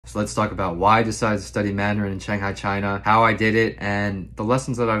So let's talk about why I decided to study Mandarin in Shanghai, China, how I did it, and the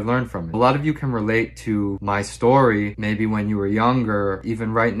lessons that I've learned from it. A lot of you can relate to my story. Maybe when you were younger,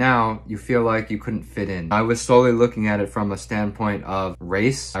 even right now, you feel like you couldn't fit in. I was solely looking at it from a standpoint of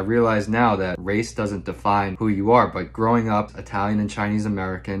race. I realize now that race doesn't define who you are, but growing up Italian and Chinese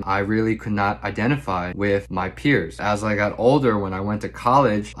American, I really could not identify with my peers. As I got older, when I went to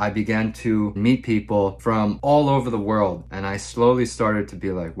college, I began to meet people from all over the world, and I slowly started to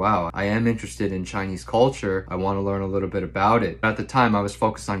be like, wow, I am interested in Chinese culture. I want to learn a little bit about it. At the time, I was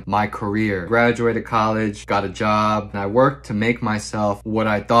focused on my career. Graduated college, got a job, and I worked to make myself what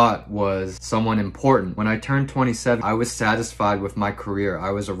I thought was someone important. When I turned 27, I was satisfied with my career.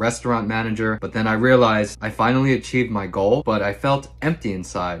 I was a restaurant manager, but then I realized I finally achieved my goal, but I felt empty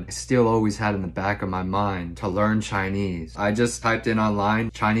inside. I still always had in the back of my mind to learn Chinese. I just typed in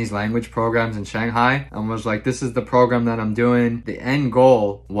online Chinese language programs in Shanghai and was like, this is the program that I'm doing. The end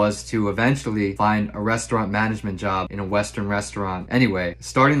goal was to eventually find a restaurant management job in a Western restaurant. Anyway,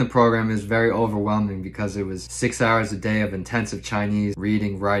 starting the program is very overwhelming because it was 6 hours a day of intensive Chinese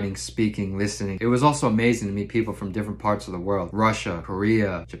reading, writing, speaking, listening. It was also amazing to meet people from different parts of the world. Russia,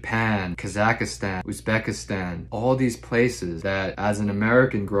 Korea, Japan, Kazakhstan, Uzbekistan, all these places that as an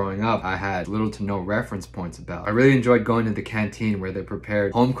American growing up, I had little to no reference points about. I really enjoyed going to the canteen where they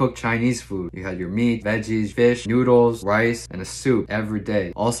prepared home-cooked Chinese food. You had your meat, veggies, fish, noodles, rice, and a soup every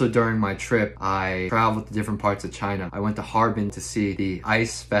day. Also during my trip, I traveled to different parts of China. I went to Harbin to see the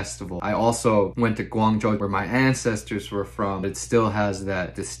ice festival. I also went to Guangzhou where my ancestors were from. It still has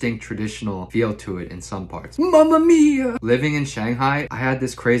that distinct traditional feel to it in some parts. Mamma mia! Living in Shanghai, I had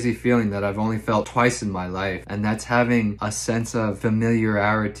this crazy feeling that I've only felt twice in my life, and that's having a sense of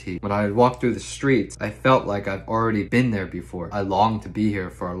familiarity. When I would walk through the streets, I felt like I've already been there before. I longed to be here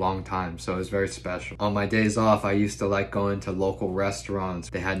for a long time, so it was very special. On my days off, I used to like going to local restaurants.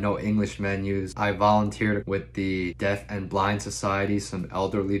 They had no English menus. I volunteered with the Deaf and Blind Society, some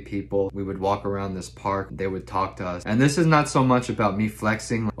elderly people. We would walk around this park. They would talk to us. And this is not so much about me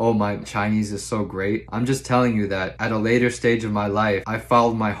flexing, like, oh, my Chinese is so great. I'm just telling you that at a later stage of my life, I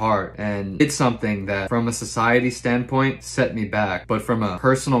followed my heart and did something that from a society standpoint set me back. But from a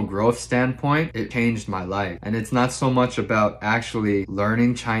personal growth standpoint, it changed my life. And it's not so much about actually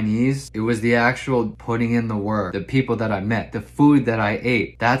learning Chinese. It was the actual putting in the work, the people that I met, the food that I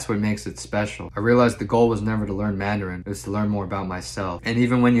ate. That's what makes it special. I realized the goal was never to learn Mandarin. It was to learn more about myself. And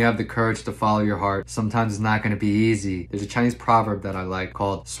even when you have the courage to follow your heart, sometimes it's not going to be easy. There's a Chinese proverb that I like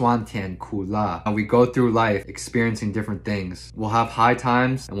called 酸甜苦辣. We go through life experiencing different things. We'll have high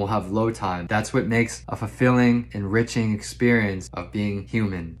times and we'll have low times. That's what makes a fulfilling, enriching experience of being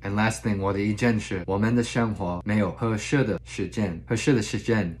human. And last thing, 我的意见是我们的生活没有合适的时间，合适的时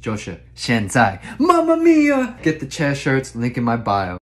间就是现在。Mamma mia! Get the chair shirts, link in my bio.